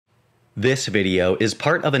This video is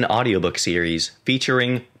part of an audiobook series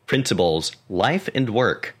featuring Principles, Life and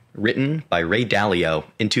Work, written by Dalio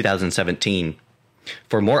in 2017.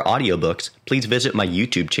 For more audiobooks, please visit my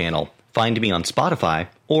YouTube channel, find me on Spotify,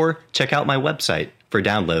 or check out my website for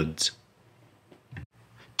downloads.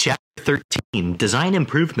 Chapter 13. Design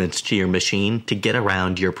improvements to your machine to get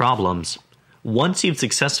around your problems. Once you've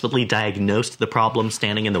successfully diagnosed the problem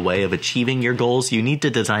standing in the way of achieving your goals, you need to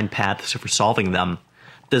design paths for solving them.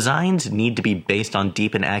 Designs need to be based on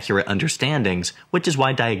deep and accurate understandings, which is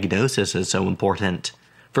why diagnosis is so important.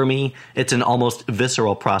 For me, it's an almost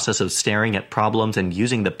visceral process of staring at problems and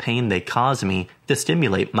using the pain they cause me to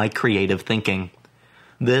stimulate my creative thinking.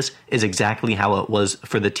 This is exactly how it was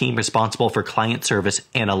for the team responsible for client service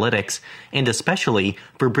analytics, and especially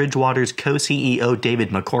for Bridgewater's co-CEO David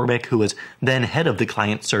McCormick, who was then head of the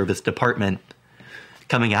client service department.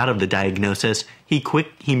 Coming out of the diagnosis,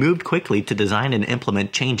 he moved quickly to design and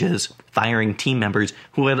implement changes, firing team members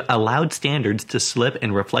who had allowed standards to slip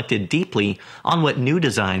and reflected deeply on what new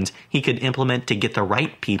designs he could implement to get the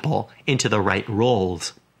right people into the right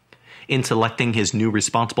roles. In selecting his new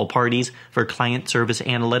responsible parties for client service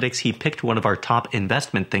analytics, he picked one of our top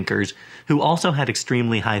investment thinkers who also had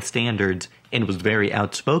extremely high standards and was very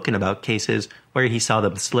outspoken about cases where he saw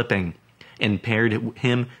them slipping, and paired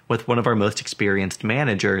him with one of our most experienced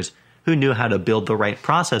managers who knew how to build the right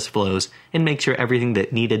process flows and make sure everything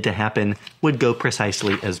that needed to happen would go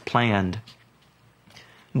precisely as planned.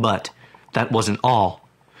 But that wasn't all.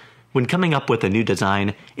 When coming up with a new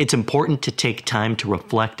design, it's important to take time to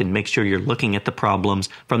reflect and make sure you're looking at the problems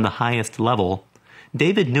from the highest level.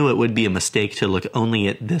 David knew it would be a mistake to look only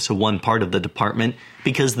at this one part of the department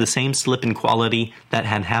because the same slip in quality that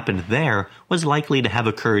had happened there was likely to have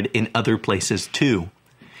occurred in other places too.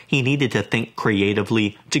 He needed to think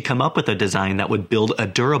creatively to come up with a design that would build a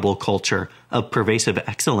durable culture of pervasive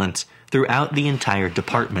excellence throughout the entire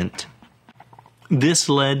department. This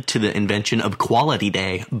led to the invention of Quality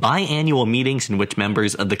Day, biannual meetings in which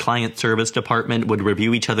members of the client service department would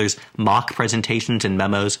review each other's mock presentations and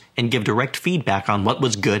memos and give direct feedback on what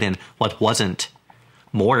was good and what wasn't.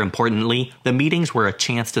 More importantly, the meetings were a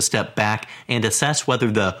chance to step back and assess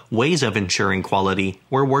whether the ways of ensuring quality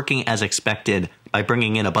were working as expected by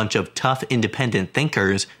bringing in a bunch of tough independent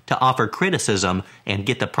thinkers to offer criticism and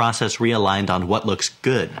get the process realigned on what looks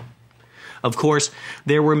good. Of course,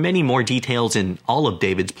 there were many more details in all of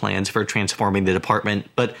David's plans for transforming the department,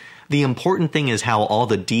 but the important thing is how all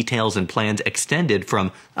the details and plans extended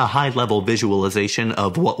from a high-level visualization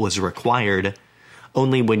of what was required.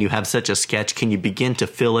 Only when you have such a sketch can you begin to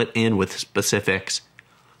fill it in with specifics.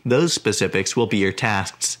 Those specifics will be your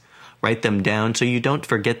tasks. Write them down so you don't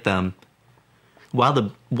forget them. While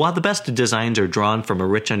the best designs are drawn from a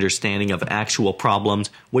rich understanding of actual problems,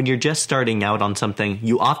 when you're just starting out on something,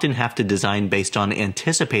 you often have to design based on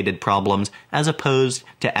anticipated problems as opposed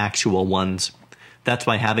to actual ones. That's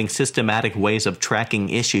why having systematic ways of tracking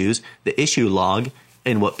issues, the issue log,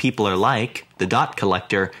 and what people are like, the dot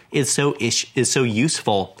collector, is so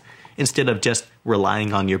useful. Instead of just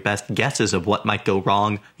relying on your best guesses of what might go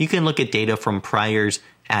wrong, you can look at data from priors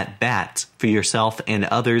at bats for yourself and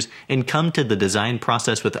others and come to the design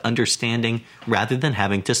process with understanding rather than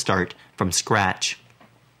having to start from scratch.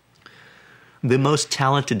 The most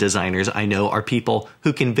talented designers I know are people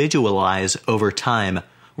who can visualize over time,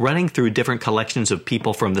 running through different collections of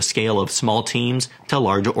people from the scale of small teams to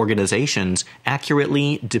large organizations,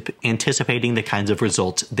 accurately anticipating the kinds of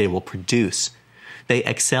results they will produce. They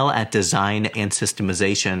excel at design and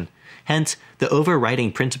systemization. Hence, the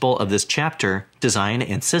overriding principle of this chapter, design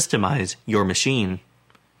and systemize your machine.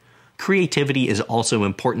 Creativity is also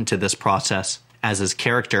important to this process, as is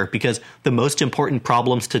character, because the most important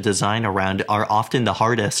problems to design around are often the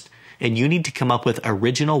hardest, and you need to come up with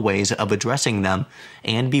original ways of addressing them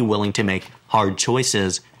and be willing to make hard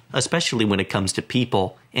choices, especially when it comes to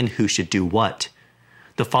people and who should do what.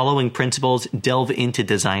 The following principles delve into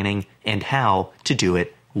designing and how to do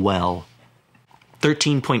it well.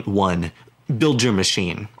 13.1. Build your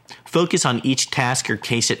machine. Focus on each task or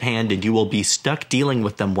case at hand and you will be stuck dealing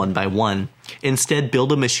with them one by one. Instead,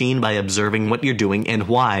 build a machine by observing what you're doing and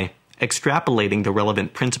why, extrapolating the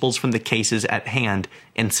relevant principles from the cases at hand,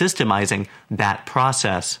 and systemizing that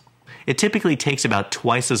process. It typically takes about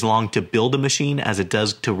twice as long to build a machine as it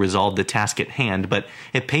does to resolve the task at hand, but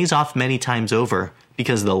it pays off many times over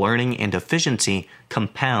because the learning and efficiency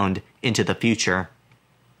compound into the future.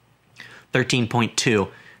 13.2.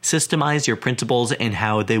 Systemize your principles and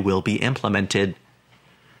how they will be implemented.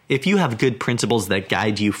 If you have good principles that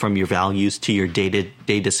guide you from your values to your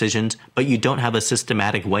day-to-day decisions, but you don't have a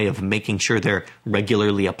systematic way of making sure they're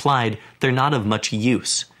regularly applied, they're not of much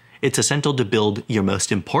use. It's essential to build your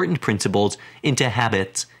most important principles into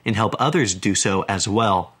habits and help others do so as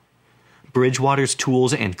well. Bridgewater's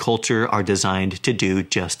tools and culture are designed to do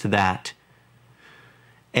just that.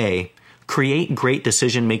 A. Create great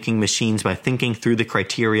decision-making machines by thinking through the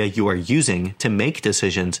criteria you are using to make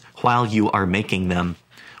decisions while you are making them.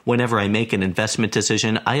 Whenever I make an investment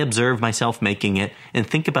decision, I observe myself making it and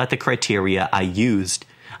think about the criteria I used.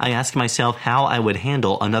 I ask myself how I would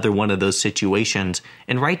handle another one of those situations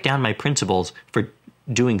and write down my principles for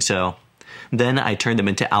doing so. Then I turn them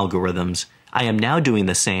into algorithms. I am now doing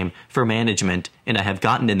the same for management, and I have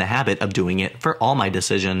gotten in the habit of doing it for all my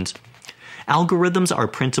decisions. Algorithms are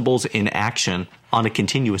principles in action on a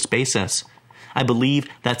continuous basis. I believe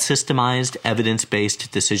that systemized,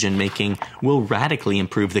 evidence-based decision-making will radically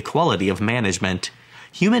improve the quality of management.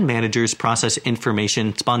 Human managers process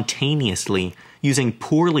information spontaneously using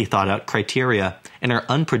poorly thought-out criteria and are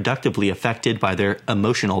unproductively affected by their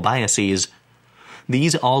emotional biases.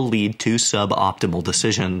 These all lead to suboptimal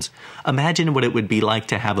decisions. Imagine what it would be like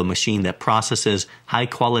to have a machine that processes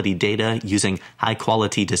high-quality data using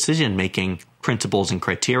high-quality decision-making principles and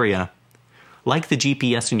criteria. Like the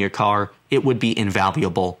GPS in your car, it would be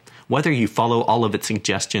invaluable, whether you follow all of its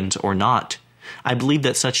suggestions or not. I believe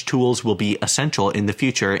that such tools will be essential in the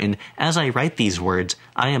future, and as I write these words,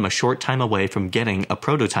 I am a short time away from getting a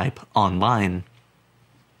prototype online.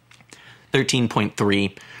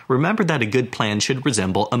 13.3. Remember that a good plan should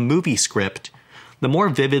resemble a movie script. The more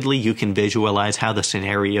vividly you can visualize how the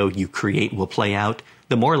scenario you create will play out,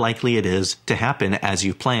 the more likely it is to happen as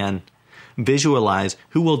you plan. Visualize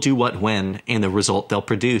who will do what when and the result they'll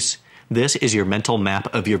produce. This is your mental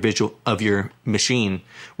map of your machine.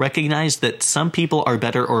 Recognize that some people are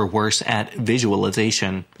better or worse at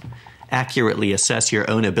visualization. Accurately assess your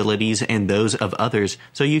own abilities and those of others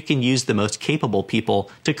so you can use the most capable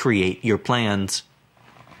people to create your plans.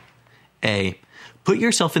 A. Put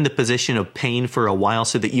yourself in the position of pain for a while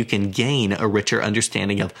so that you can gain a richer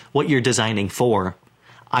understanding of what you're designing for.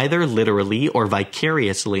 Either literally or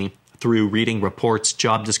vicariously, through reading reports,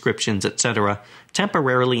 job descriptions, etc.,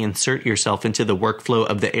 temporarily insert yourself into the workflow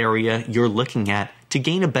of the area you're looking at to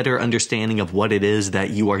gain a better understanding of what it is that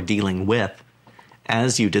you are dealing with.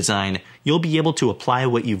 As you design, you'll be able to apply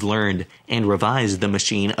what you've learned and revise the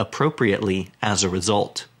machine appropriately as a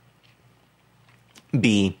result.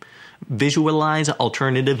 B. Visualize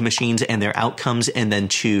alternative machines and their outcomes and then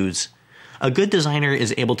choose. A good designer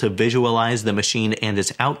is able to visualize the machine and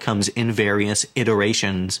its outcomes in various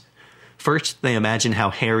iterations. First, they imagine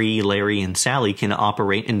how Harry, Larry, and Sally can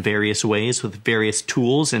operate in various ways with various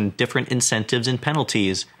tools and different incentives and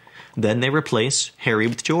penalties. Then they replace Harry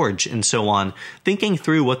with George, and so on, thinking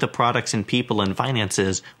through what the products and people and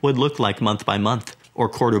finances would look like month by month or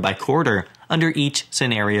quarter by quarter under each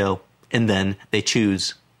scenario, and then they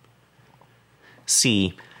choose.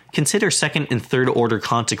 C. Consider second and third order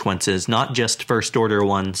consequences, not just first order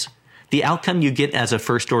ones. The outcome you get as a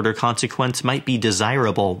first-order consequence might be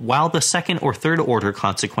desirable, while the second or third-order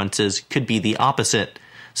consequences could be the opposite.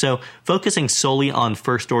 So, focusing solely on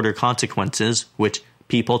first-order consequences, which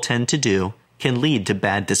people tend to do, can lead to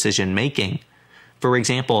bad decision-making. For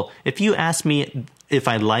example, if you asked me if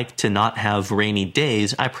I like to not have rainy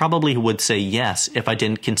days, I probably would say yes if I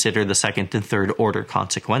didn't consider the second and third-order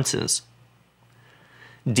consequences.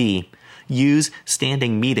 D. Use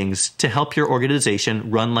standing meetings to help your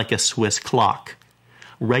organization run like a Swiss clock.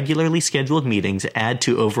 Regularly scheduled meetings add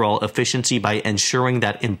to overall efficiency by ensuring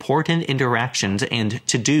that important interactions and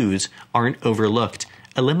to-dos aren't overlooked,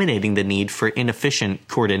 eliminating the need for inefficient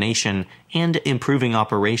coordination and improving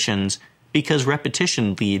operations because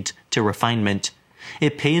repetition leads to refinement.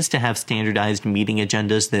 It pays to have standardized meeting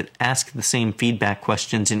agendas that ask the same feedback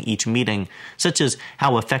questions in each meeting, such as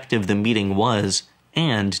how effective the meeting was,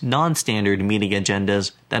 and non-standard meeting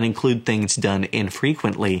agendas that include things done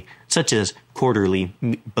infrequently, such as quarterly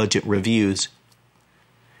budget reviews.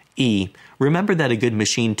 E. Remember that a good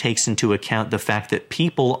machine takes into account the fact that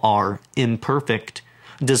people are imperfect.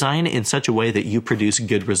 Design in such a way that you produce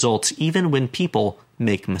good results even when people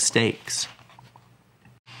make mistakes.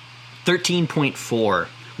 13.4.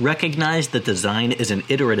 Recognize that design is an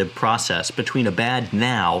iterative process between a bad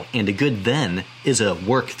now and a good then is a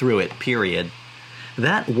work through it period.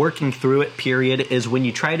 That working through it period is when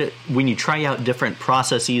you try out different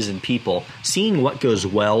processes and people, seeing what goes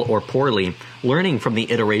well or poorly, learning from the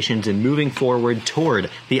iterations and moving forward toward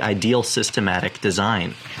the ideal systematic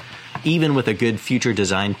design. Even with a good future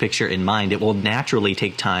design picture in mind, it will naturally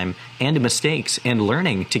take time and mistakes and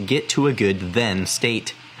learning to get to a good then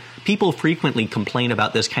state. People frequently complain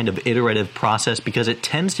about this kind of iterative process because it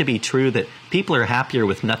tends to be true that people are happier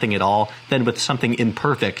with nothing at all than with something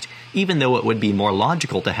imperfect, even though it would be more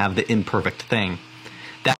logical to have the imperfect thing.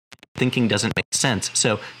 That thinking doesn't make sense,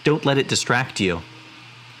 so don't let it distract you.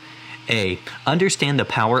 A. Understand the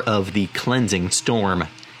power of the cleansing storm.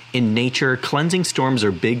 In nature, cleansing storms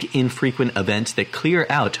are big, infrequent events that clear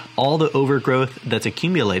out all the overgrowth that's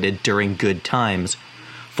accumulated during good times.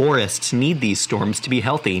 Forests need these storms to be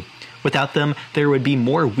healthy. Without them, there would be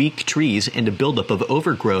more weak trees and a buildup of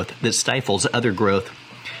overgrowth that stifles other growth.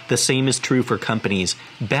 The same is true for companies.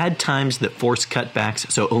 Bad times that force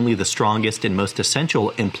cutbacks so only the strongest and most essential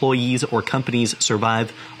employees or companies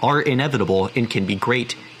survive are inevitable and can be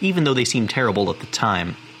great, even though they seem terrible at the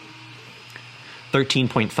time.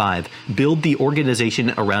 13.5. Build the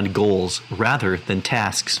organization around goals rather than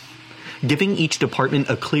tasks. Giving each department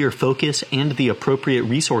a clear focus and the appropriate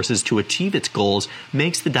resources to achieve its goals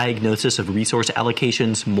makes the diagnosis of resource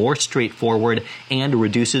allocations more straightforward and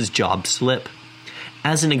reduces job slip.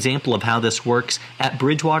 As an example of how this works, at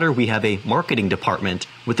Bridgewater we have a marketing department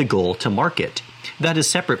with the goal to market. That is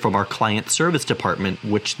separate from our client service department,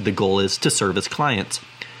 which the goal is to service clients.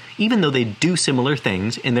 Even though they do similar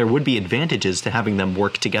things, and there would be advantages to having them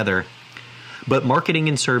work together. But marketing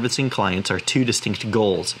and servicing clients are two distinct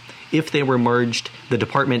goals. If they were merged, the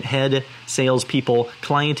department head, salespeople,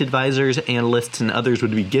 client advisors, analysts, and others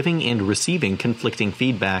would be giving and receiving conflicting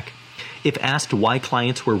feedback. If asked why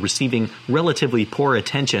clients were receiving relatively poor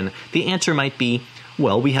attention, the answer might be,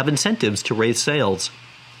 well, we have incentives to raise sales.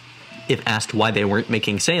 If asked why they weren't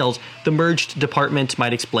making sales, the merged department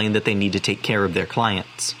might explain that they need to take care of their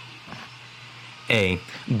clients. A.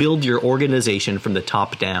 Build your organization from the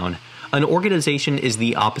top down. An organization is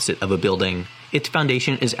the opposite of a building. Its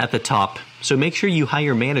foundation is at the top, so make sure you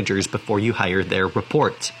hire managers before you hire their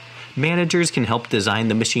reports. Managers can help design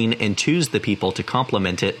the machine and choose the people to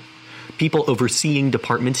complement it. People overseeing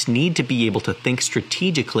departments need to be able to think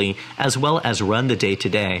strategically as well as run the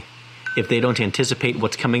day-to-day. If they don't anticipate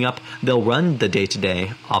what's coming up, they'll run the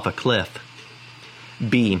day-to-day off a cliff.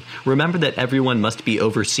 B. Remember that everyone must be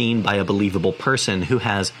overseen by a believable person who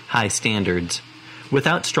has high standards.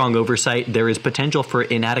 Without strong oversight, there is potential for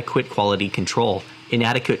inadequate quality control,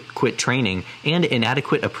 inadequate training, and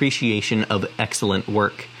inadequate appreciation of excellent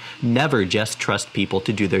work. Never just trust people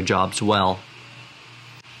to do their jobs well.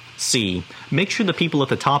 C. Make sure the people at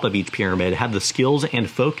the top of each pyramid have the skills and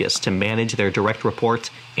focus to manage their direct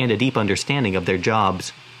reports and a deep understanding of their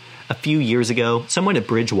jobs. A few years ago, someone at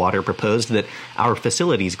Bridgewater proposed that our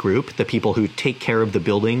facilities group, the people who take care of the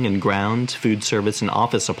building and grounds, food service and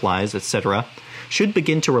office supplies, etc., should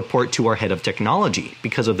begin to report to our head of technology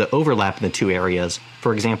because of the overlap in the two areas.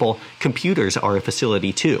 For example, computers are a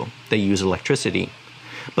facility too. They use electricity.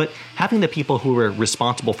 But having the people who are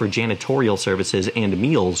responsible for janitorial services and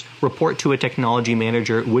meals report to a technology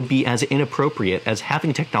manager would be as inappropriate as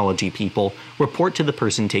having technology people report to the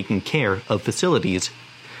person taking care of facilities.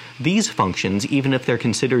 These functions, even if they're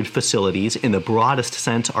considered facilities in the broadest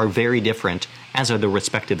sense, are very different, as are the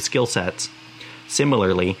respective skill sets.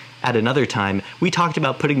 Similarly, at another time, we talked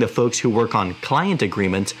about putting the folks who work on client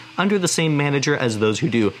agreements under the same manager as those who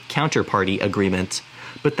do counterparty agreements.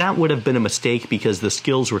 But that would have been a mistake because the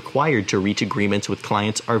skills required to reach agreements with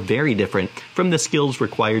clients are very different from the skills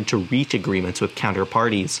required to reach agreements with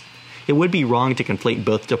counterparties. It would be wrong to conflate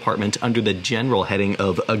both departments under the general heading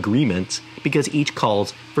of agreements because each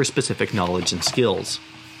calls for specific knowledge and skills.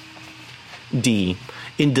 D.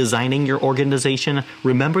 In designing your organization,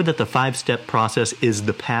 remember that the 5-step process is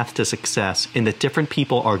the path to success and that different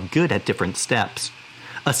people are good at different steps.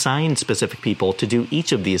 Assign specific people to do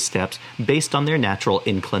each of these steps based on their natural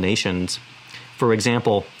inclinations. For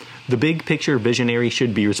example, the big picture visionary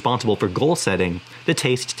should be responsible for goal setting. The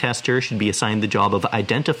taste tester should be assigned the job of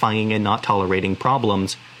identifying and not tolerating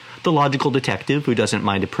problems. The logical detective who doesn't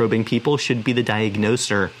mind probing people should be the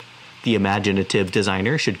diagnoser. The imaginative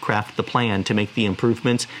designer should craft the plan to make the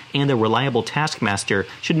improvements, and the reliable taskmaster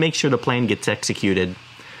should make sure the plan gets executed.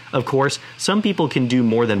 Of course, some people can do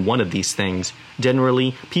more than one of these things.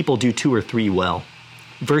 Generally, people do 2 or 3 well.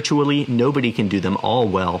 Virtually, nobody can do them all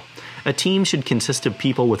well. A team should consist of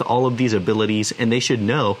people with all of these abilities, and they should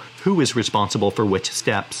know who is responsible for which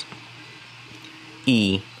steps.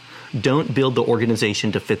 E. Don't build the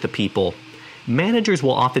organization to fit the people. Managers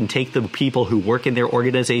will often take the people who work in their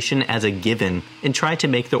organization as a given and try to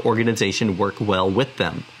make the organization work well with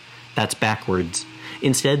them. That's backwards.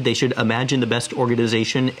 Instead, they should imagine the best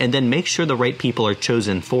organization and then make sure the right people are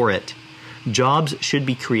chosen for it. Jobs should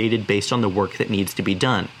be created based on the work that needs to be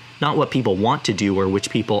done, not what people want to do or which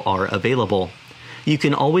people are available. You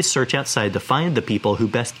can always search outside to find the people who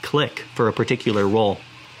best click for a particular role.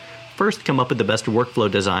 First, come up with the best workflow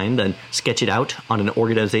design, then sketch it out on an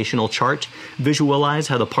organizational chart, visualize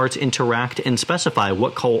how the parts interact, and specify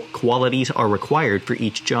what qualities are required for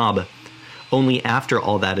each job. Only after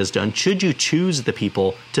all that is done should you choose the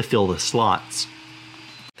people to fill the slots.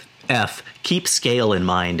 F. Keep scale in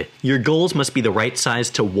mind. Your goals must be the right size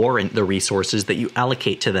to warrant the resources that you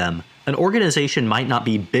allocate to them. An organization might not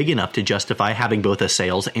be big enough to justify having both a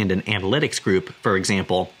sales and an analytics group, for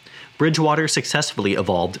example. Bridgewater successfully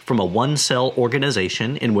evolved from a one-cell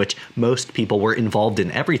organization in which most people were involved in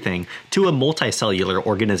everything to a multicellular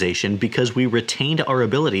organization because we retained our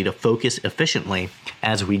ability to focus efficiently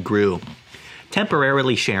as we grew.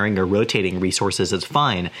 Temporarily sharing or rotating resources is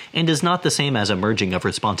fine and is not the same as a merging of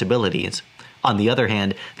responsibilities. On the other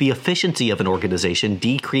hand, the efficiency of an organization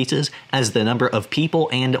decreases as the number of people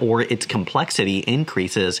and/or its complexity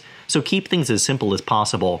increases, so keep things as simple as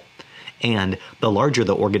possible. And the larger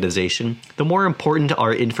the organization, the more important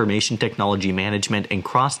are information technology management and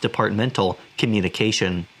cross-departmental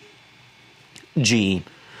communication. G.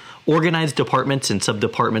 Organize departments and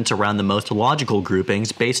subdepartments around the most logical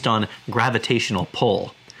groupings based on gravitational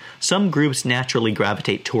pull. Some groups naturally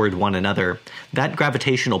gravitate toward one another. That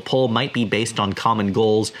gravitational pull might be based on common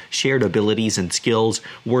goals, shared abilities and skills,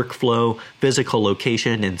 workflow, physical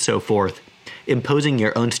location, and so forth. Imposing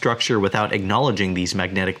your own structure without acknowledging these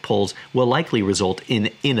magnetic pulls will likely result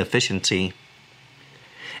in inefficiency.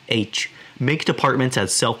 H. Make departments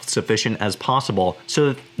as self-sufficient as possible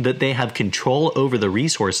so that they have control over the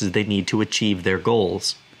resources they need to achieve their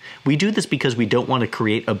goals. We do this because we don't want to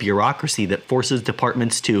create a bureaucracy that forces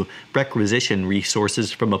departments to requisition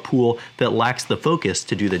resources from a pool that lacks the focus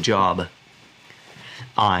to do the job.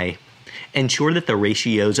 I. Ensure that the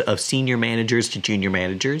ratios of senior managers to junior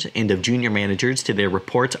managers and of junior managers to their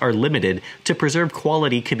reports are limited to preserve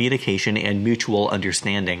quality communication and mutual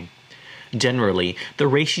understanding. Generally, the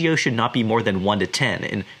ratio should not be more than 1 to 10,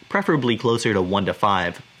 and preferably closer to 1 to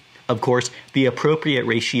 5. Of course, the appropriate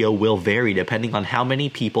ratio will vary depending on how many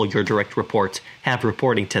people your direct reports have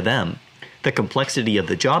reporting to them, the complexity of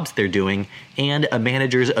the jobs they're doing, and a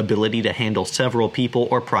manager's ability to handle several people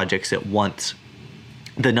or projects at once.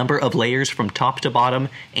 The number of layers from top to bottom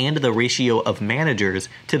and the ratio of managers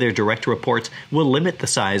to their direct reports will limit the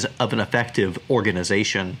size of an effective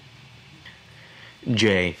organization.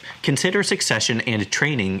 J. Consider succession and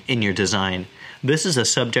training in your design. This is a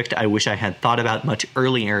subject I wish I had thought about much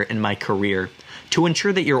earlier in my career. To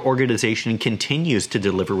ensure that your organization continues to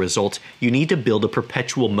deliver results, you need to build a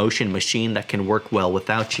perpetual motion machine that can work well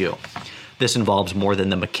without you. This involves more than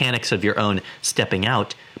the mechanics of your own stepping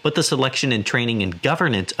out, but the selection and training and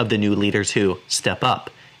governance of the new leaders who step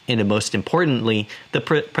up, and most importantly, the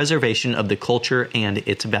preservation of the culture and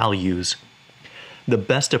its values. The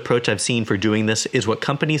best approach I've seen for doing this is what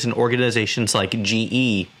companies and organizations like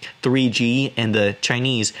GE, 3G, and the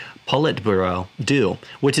Chinese Politburo do,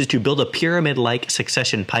 which is to build a pyramid-like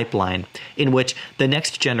succession pipeline in which the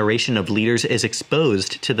next generation of leaders is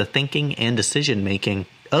exposed to the thinking and decision-making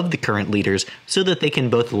of the current leaders so that they can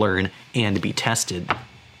both learn and be tested.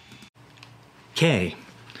 K.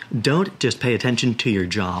 Don't just pay attention to your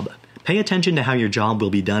job. Pay attention to how your job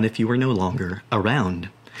will be done if you are no longer around.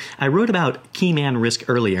 I wrote about key man risk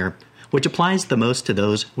earlier, which applies the most to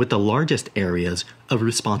those with the largest areas of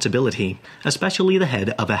responsibility, especially the head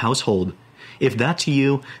of a household. If that's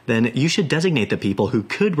you, then you should designate the people who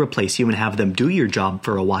could replace you and have them do your job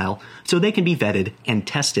for a while so they can be vetted and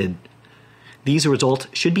tested. These results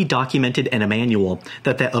should be documented in a manual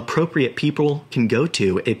that the appropriate people can go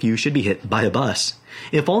to if you should be hit by a bus.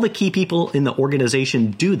 If all the key people in the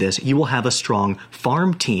organization do this, you will have a strong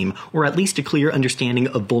farm team, or at least a clear understanding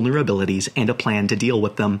of vulnerabilities and a plan to deal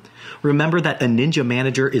with them. Remember that a ninja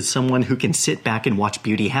manager is someone who can sit back and watch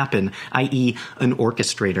beauty happen, i.e. an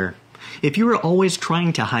orchestrator. If you are always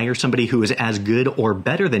trying to hire somebody who is as good or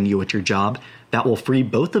better than you at your job, that will free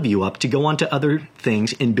both of you up to go on to other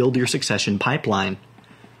things and build your succession pipeline.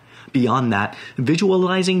 Beyond that,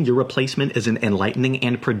 visualizing your replacement is an enlightening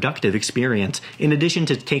and productive experience. In addition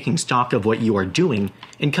to taking stock of what you are doing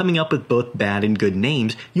and coming up with both bad and good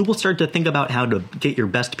names, you will start to think about how to get your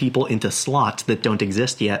best people into slots that don't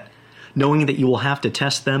exist yet. Knowing that you will have to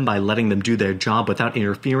test them by letting them do their job without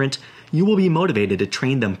interference, you will be motivated to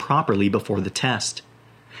train them properly before the test.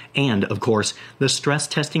 And, of course, the stress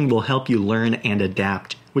testing will help you learn and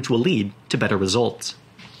adapt, which will lead to better results.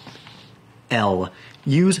 L.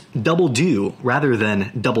 Use double do rather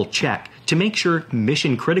than double check to make sure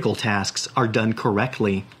mission-critical tasks are done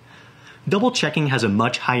correctly. Double checking has a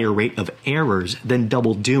much higher rate of errors than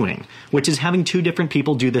double doing, which is having two different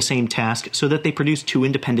people do the same task so that they produce two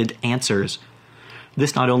independent answers.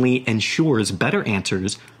 This not only ensures better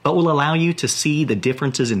answers, but will allow you to see the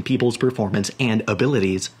differences in people's performance and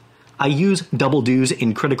abilities. I use double do's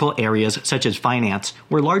in critical areas such as finance,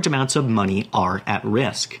 where large amounts of money are at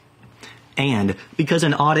risk. And because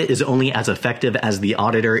an audit is only as effective as the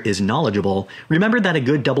auditor is knowledgeable, remember that a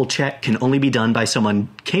good double check can only be done by someone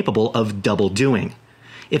capable of double doing.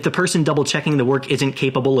 If the person double checking the work isn't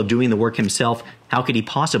capable of doing the work himself, how could he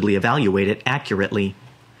possibly evaluate it accurately?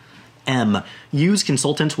 M. Use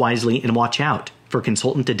consultants wisely and watch out for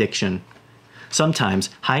consultant addiction. Sometimes,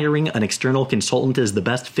 hiring an external consultant is the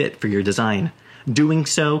best fit for your design. Doing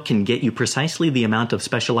so can get you precisely the amount of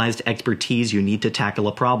specialized expertise you need to tackle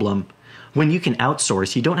a problem. When you can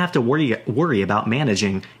outsource, you don't have to worry about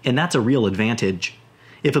managing, and that's a real advantage.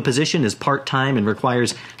 If a position is part-time and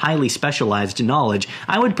requires highly specialized knowledge,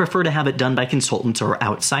 I would prefer to have it done by consultants or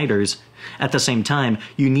outsiders. At the same time,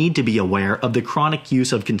 you need to be aware of the chronic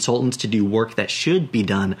use of consultants to do work that should be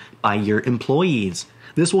done by your employees.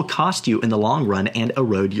 This will cost you in the long run and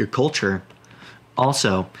erode your culture.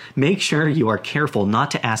 Also, make sure you are careful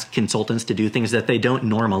not to ask consultants to do things that they don't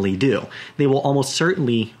normally do. They will almost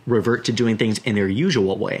certainly revert to doing things in their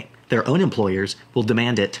usual way. Their own employers will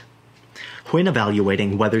demand it. When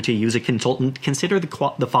evaluating whether to use a consultant, consider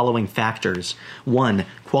the following factors. 1.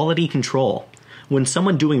 Quality control. When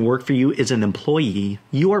someone doing work for you is an employee,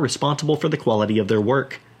 you are responsible for the quality of their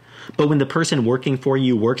work. But when the person working for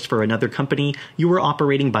you works for another company, you are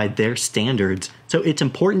operating by their standards, so it's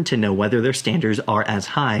important to know whether their standards are as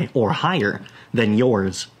high or higher than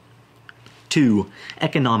yours. 2.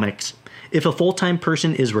 Economics. If a full-time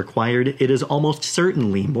person is required, it is almost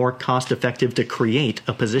certainly more cost-effective to create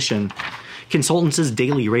a position. Consultants'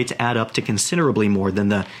 daily rates add up to considerably more than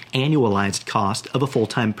the annualized cost of a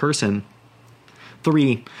full-time person.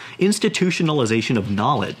 3. Institutionalization of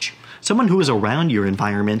knowledge. Someone who is around your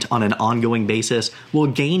environment on an ongoing basis will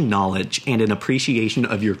gain knowledge and an appreciation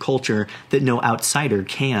of your culture that no outsider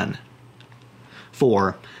can.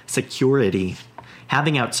 4. Security.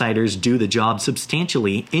 Having outsiders do the job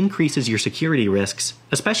substantially increases your security risks,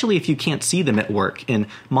 especially if you can't see them at work and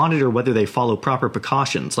monitor whether they follow proper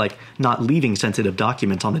precautions, like not leaving sensitive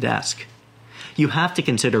documents on the desk. You have to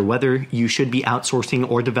consider whether you should be outsourcing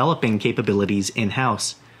or developing capabilities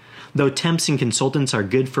in-house. Though temps and consultants are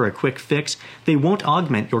good for a quick fix, they won't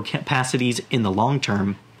augment your capacities in the long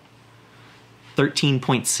term.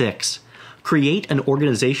 13.6. Create an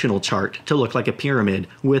organizational chart to look like a pyramid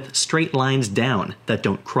with straight lines down that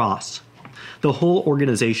don't cross. The whole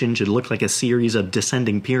organization should look like a series of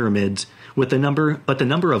descending pyramids, but the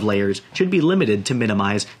number of layers should be limited to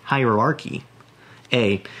minimize hierarchy.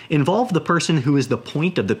 A. Involve the person who is the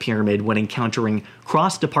point of the pyramid when encountering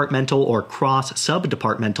cross-departmental or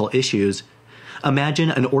cross-sub-departmental issues. Imagine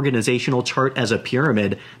an organizational chart as a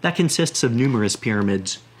pyramid that consists of numerous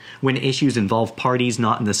pyramids. When issues involve parties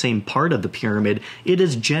not in the same part of the pyramid, it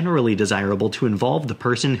is generally desirable to involve the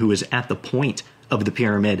person who is at the point of the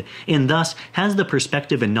pyramid, and thus has the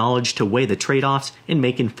perspective and knowledge to weigh the trade-offs and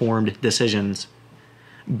make informed decisions.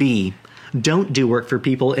 B. Don't do work for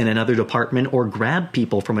people in another department or grab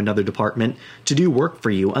people from another department to do work for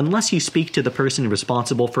you unless you speak to the person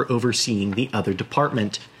responsible for overseeing the other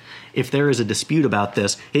department. If there is a dispute about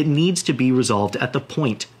this, it needs to be resolved at the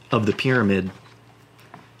point of the pyramid.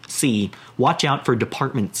 C. Watch out for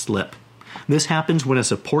department slip. This happens when a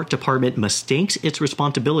support department mistakes its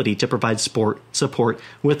responsibility to provide support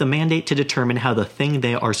with a mandate to determine how the thing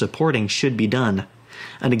they are supporting should be done.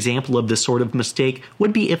 An example of this sort of mistake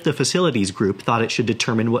would be if the facilities group thought it should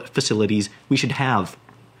determine what facilities we should have.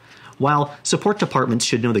 While support departments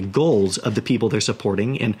should know the goals of the people they're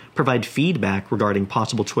supporting and provide feedback regarding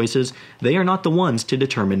possible choices, they are not the ones to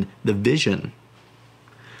determine the vision.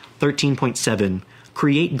 13.7.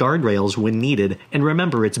 Create guardrails when needed, and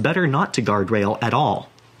remember it's better not to guardrail at all.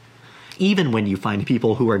 Even when you find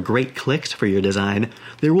people who are great clicks for your design,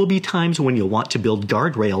 there will be times when you'll want to build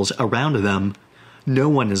guardrails around them. No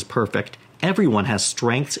one is perfect. Everyone has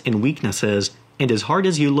strengths and weaknesses, and as hard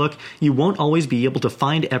as you look, you won't always be able to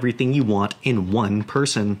find everything you want in one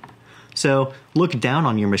person. So, look down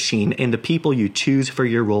on your machine and the people you choose for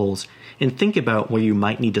your roles, and think about where you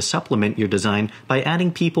might need to supplement your design by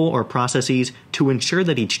adding people or processes to ensure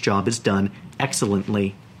that each job is done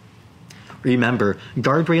excellently. Remember,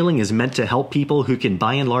 guardrailing is meant to help people who can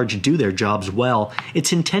by and large do their jobs well.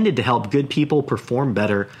 It's intended to help good people perform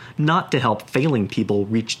better, not to help failing people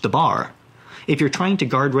reach the bar. If you're trying to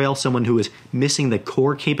guardrail someone who is missing the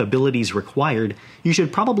core capabilities required, you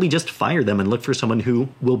should probably just fire them and look for someone who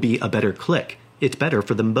will be a better click. It's better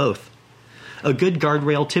for them both. A good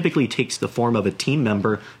guardrail typically takes the form of a team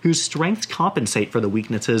member whose strengths compensate for the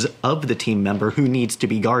weaknesses of the team member who needs to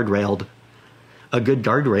be guardrailed. A good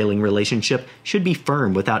guardrailing relationship should be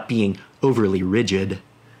firm without being overly rigid.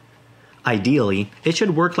 Ideally, it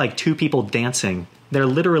should work like two people dancing. They're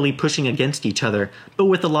literally pushing against each other, but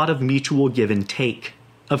with a lot of mutual give and take.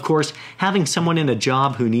 Of course, having someone in a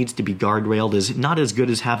job who needs to be guardrailed is not as good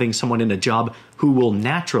as having someone in a job who will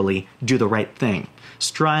naturally do the right thing.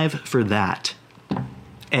 Strive for that.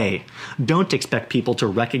 A. Don't expect people to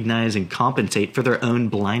recognize and compensate for their own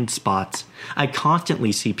blind spots. I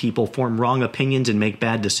constantly see people form wrong opinions and make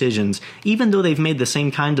bad decisions, even though they've made the same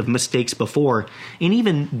kind of mistakes before, and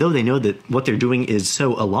even though they know that what they're doing is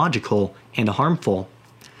so illogical and harmful.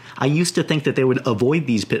 I used to think that they would avoid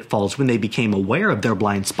these pitfalls when they became aware of their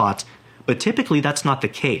blind spots, but typically that's not the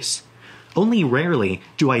case. Only rarely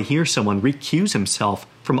do I hear someone recuse himself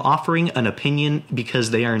from offering an opinion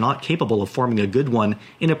because they are not capable of forming a good one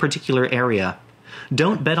in a particular area.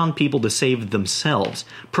 Don't bet on people to save themselves.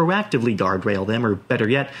 Proactively guardrail them, or better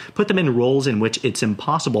yet, put them in roles in which it's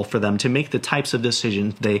impossible for them to make the types of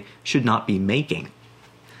decisions they should not be making.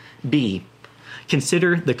 B.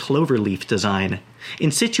 Consider the cloverleaf design.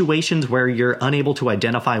 In situations where you're unable to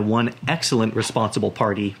identify one excellent responsible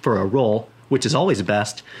party for a role, which is always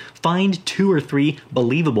best, find 2 or 3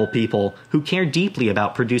 believable people who care deeply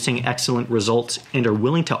about producing excellent results and are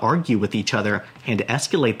willing to argue with each other and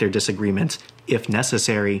escalate their disagreements if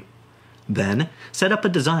necessary. Then, set up a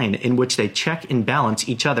design in which they check and balance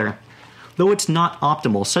each other. Though it's not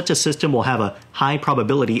optimal, such a system will have a high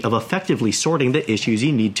probability of effectively sorting the issues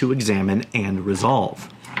you need to examine and resolve.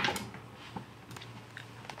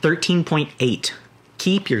 13.8.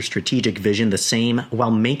 Keep your strategic vision the same while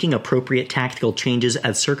making appropriate tactical changes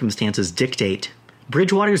as circumstances dictate.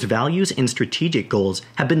 Bridgewater's values and strategic goals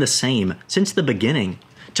have been the same since the beginning: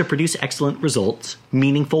 to produce excellent results,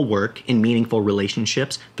 meaningful work, and meaningful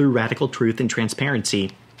relationships through radical truth and transparency.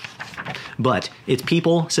 But its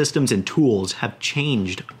people, systems, and tools have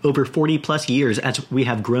changed over 40 plus years as we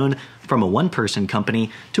have grown from a one-person company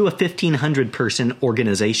to a 1,500-person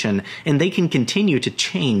organization, and they can continue to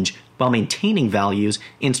change while maintaining values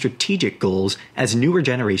and strategic goals as newer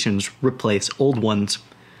generations replace old ones.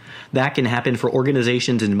 That can happen for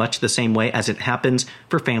organizations in much the same way as it happens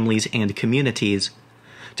for families and communities.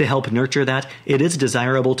 To help nurture that, it is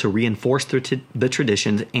desirable to reinforce the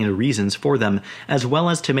traditions and reasons for them, as well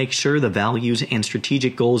as to make sure the values and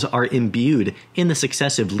strategic goals are imbued in the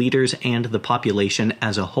successive leaders and the population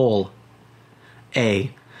as a whole.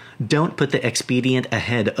 A. Don't put the expedient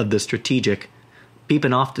ahead of the strategic.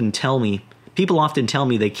 People often tell me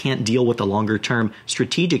they can't deal with the longer-term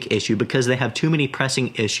strategic issue because they have too many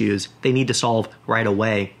pressing issues they need to solve right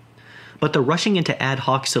away. But the rushing into ad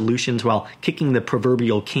hoc solutions while kicking the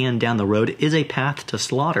proverbial can down the road is a path to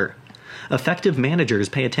slaughter. Effective managers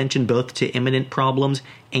pay attention both to imminent problems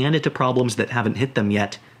and to problems that haven't hit them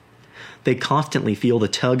yet. They constantly feel the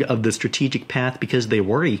tug of the strategic path because they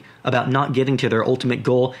worry about not getting to their ultimate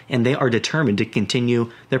goal, and they are determined to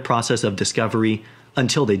continue their process of discovery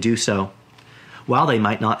until they do so. While they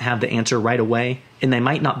might not have the answer right away, and they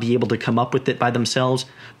might not be able to come up with it by themselves,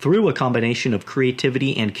 through a combination of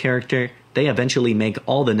creativity and character, they eventually make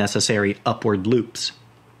all the necessary upward loops.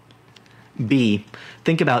 B.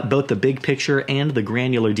 Think about both the big picture and the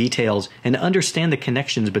granular details, and understand the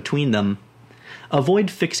connections between them. Avoid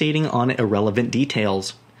fixating on irrelevant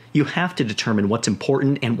details. You have to determine what's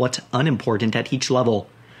important and what's unimportant at each level.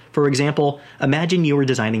 For example, imagine you are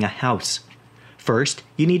designing a house. First,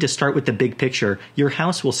 you need to start with the big picture. Your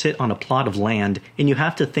house will sit on a plot of land, and you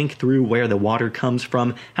have to think through where the water comes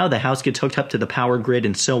from, how the house gets hooked up to the power grid,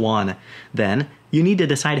 and so on. Then, you need to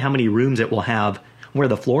decide how many rooms it will have, where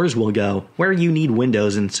the floors will go, where you need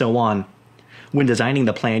windows, and so on. When designing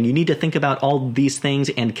the plan, you need to think about all these things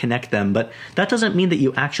and connect them, but that doesn't mean that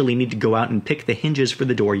you actually need to go out and pick the hinges for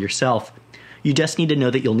the door yourself. You just need to know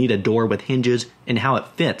that you'll need a door with hinges and how it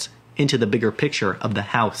fits into the bigger picture of the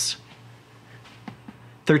house.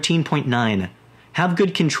 13.9. Have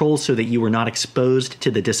good control so that you are not exposed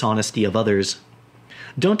to the dishonesty of others.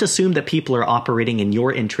 Don't assume that people are operating in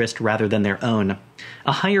your interest rather than their own.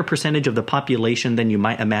 A higher percentage of the population than you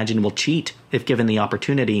might imagine will cheat if given the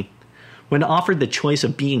opportunity. When offered the choice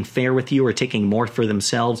of being fair with you or taking more for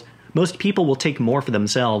themselves, most people will take more for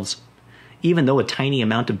themselves. Even though a tiny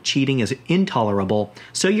amount of cheating is intolerable,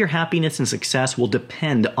 so your happiness and success will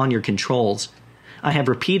depend on your controls. I have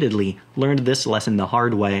repeatedly learned this lesson the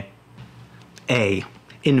hard way. A.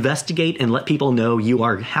 Investigate and let people know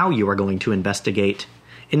how you are going to investigate.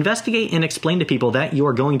 Investigate and explain to people that you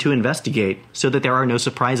are going to investigate so that there are no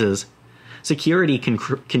surprises. Security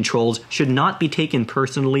controls should not be taken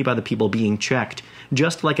personally by the people being checked,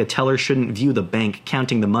 just like a teller shouldn't view the bank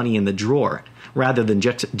counting the money in the drawer, rather than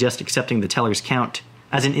just accepting the teller's count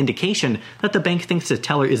as an indication that the bank thinks the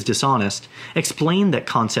teller is dishonest. Explain that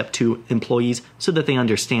concept to employees so that they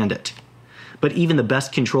understand it. But even the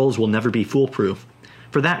best controls will never be foolproof.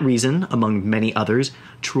 For that reason, among many others,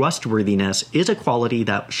 trustworthiness is a quality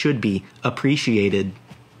that should be appreciated.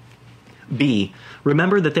 B.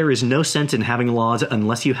 Remember that there is no sense in having laws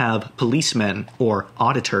unless you have policemen or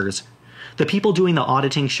auditors. The people doing the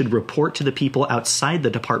auditing should report to the people outside the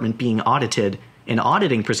department being audited, and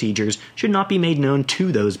auditing procedures should not be made known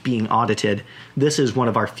to those being audited. This is one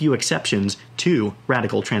of our few exceptions to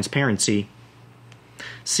radical transparency.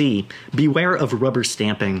 C. Beware of rubber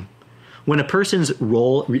stamping. When a person's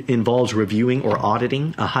role involves reviewing or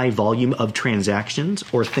auditing a high volume of transactions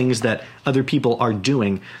or things that other people are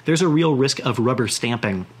doing, there's a real risk of rubber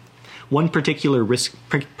stamping. One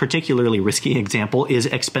particularly risky example is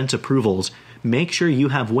expense approvals. Make sure you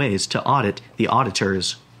have ways to audit the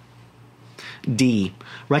auditors. D.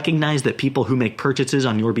 Recognize that people who make purchases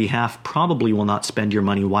on your behalf probably will not spend your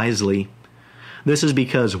money wisely. This is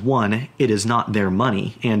because 1. It is not their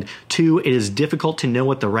money, and 2. It is difficult to know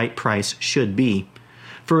what the right price should be.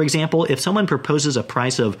 For example, if someone proposes a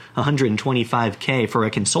price of $125K for a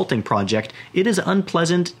consulting project, it is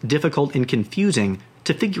unpleasant, difficult, and confusing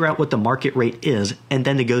to figure out what the market rate is and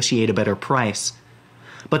then negotiate a better price.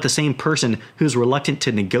 But the same person who's reluctant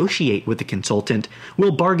to negotiate with the consultant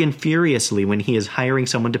will bargain furiously when he is hiring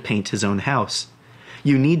someone to paint his own house.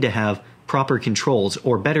 You need to have proper controls,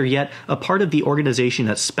 or better yet, a part of the organization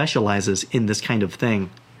that specializes in this kind of thing.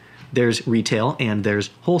 There's retail and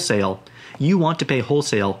there's wholesale. You want to pay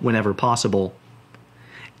wholesale whenever possible.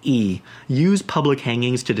 E. Use public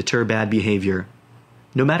hangings to deter bad behavior.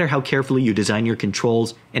 No matter how carefully you design your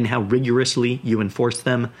controls and how rigorously you enforce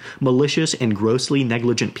them, malicious and grossly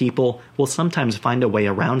negligent people will sometimes find a way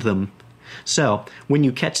around them. So, when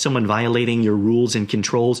you catch someone violating your rules and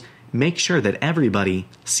controls, make sure that everybody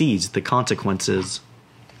sees the consequences.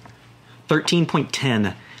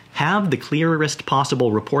 13.10. Have the clearest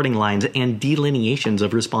possible reporting lines and delineations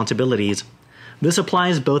of responsibilities. This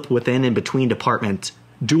applies both within and between departments.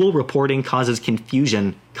 Dual reporting causes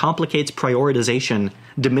confusion, complicates prioritization,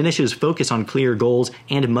 diminishes focus on clear goals,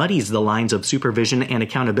 and muddies the lines of supervision and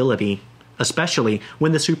accountability, especially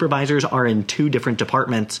when the supervisors are in 2 different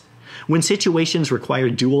departments. When situations require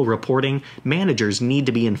dual reporting, managers need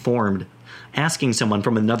to be informed. Asking someone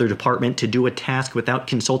from another department to do a task without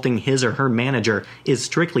consulting his or her manager is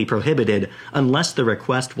strictly prohibited unless the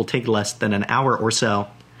request will take less than an hour or so.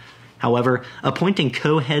 However, appointing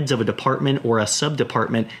co-heads of a department or a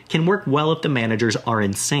sub-department can work well if the managers are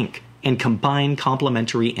in sync and combine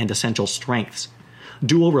complementary and essential strengths.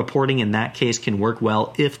 Dual reporting in that case can work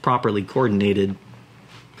well if properly coordinated.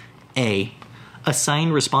 A. Assign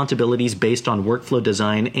responsibilities based on workflow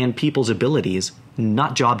design and people's abilities,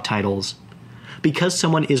 not job titles. Because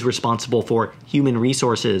someone is responsible for human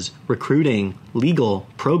resources, recruiting, legal,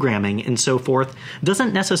 programming, and so forth,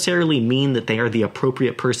 doesn't necessarily mean that they are the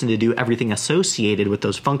appropriate person to do everything associated with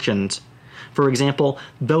those functions. For example,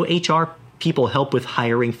 though HR people help with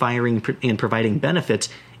hiring, firing, and providing benefits,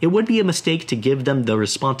 it would be a mistake to give them the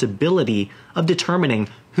responsibility of determining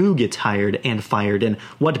who gets hired and fired and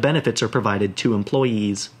what benefits are provided to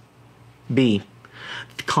employees. B.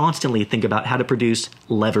 Constantly think about how to produce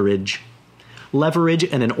leverage. Leverage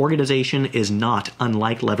in an organization is not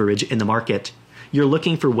unlike leverage in the market. You're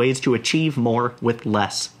looking for ways to achieve more with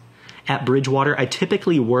less. At Bridgewater, I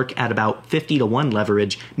typically work at about 50-to-1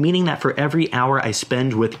 leverage, meaning that for every hour I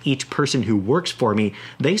spend with each person who works for me,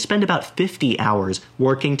 they spend about 50 hours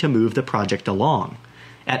working to move the project along.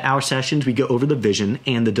 At our sessions, we go over the vision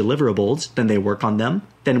and the deliverables, then they work on them,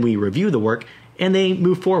 then we review the work, and they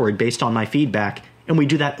move forward based on my feedback, and we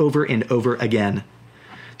do that over and over again.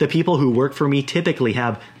 The people who work for me typically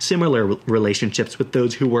have similar relationships with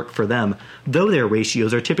those who work for them, though their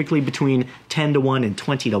ratios are typically between 10-to-1 and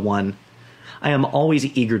 20-to-1. I am always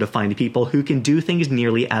eager to find people who can do things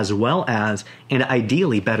nearly as well as, and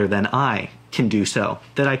ideally better than I, can do so,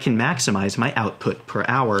 that I can maximize my output per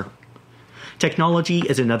hour. Technology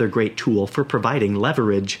is another great tool for providing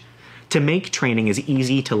leverage. To make training as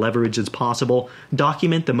easy to leverage as possible,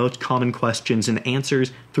 document the most common questions and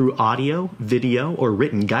answers through audio, video, or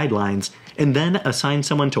written guidelines, and then assign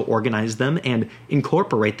someone to organize them and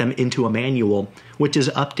incorporate them into a manual, which is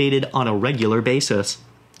updated on a regular basis.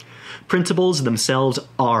 Principles themselves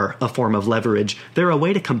are a form of leverage. They're a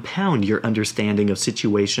way to compound your understanding of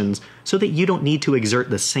situations so that you don't need to exert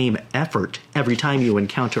the same effort every time you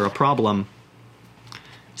encounter a problem.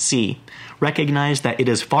 C. Recognize that it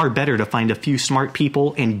is far better to find a few smart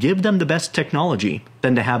people and give them the best technology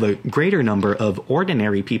than to have a greater number of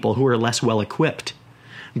ordinary people who are less well equipped.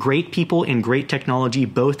 Great people and great technology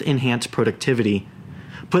both enhance productivity.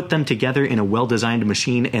 Put them together in a well-designed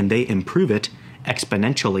machine and they improve it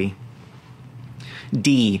exponentially.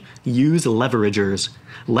 D. Use leveragers.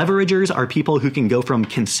 Leveragers are people who can go from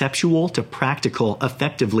conceptual to practical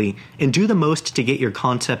effectively and do the most to get your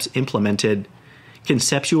concepts implemented.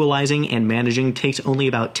 Conceptualizing and managing takes only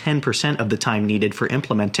about 10% of the time needed for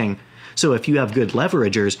implementing. So if you have good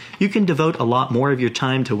leveragers, you can devote a lot more of your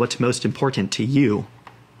time to what's most important to you.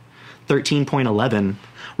 13.11.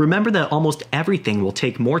 Remember that almost everything will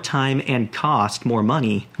take more time and cost more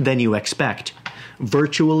money than you expect.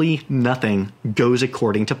 Virtually nothing goes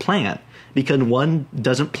according to plan, because one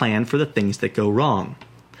doesn't plan for the things that go wrong.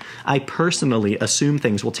 I personally assume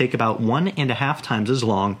things will take about 1.5 times as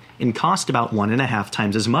long and cost about 1.5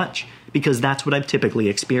 times as much, because that's what I've typically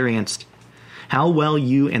experienced. How well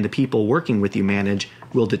you and the people working with you manage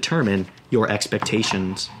will determine your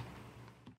expectations.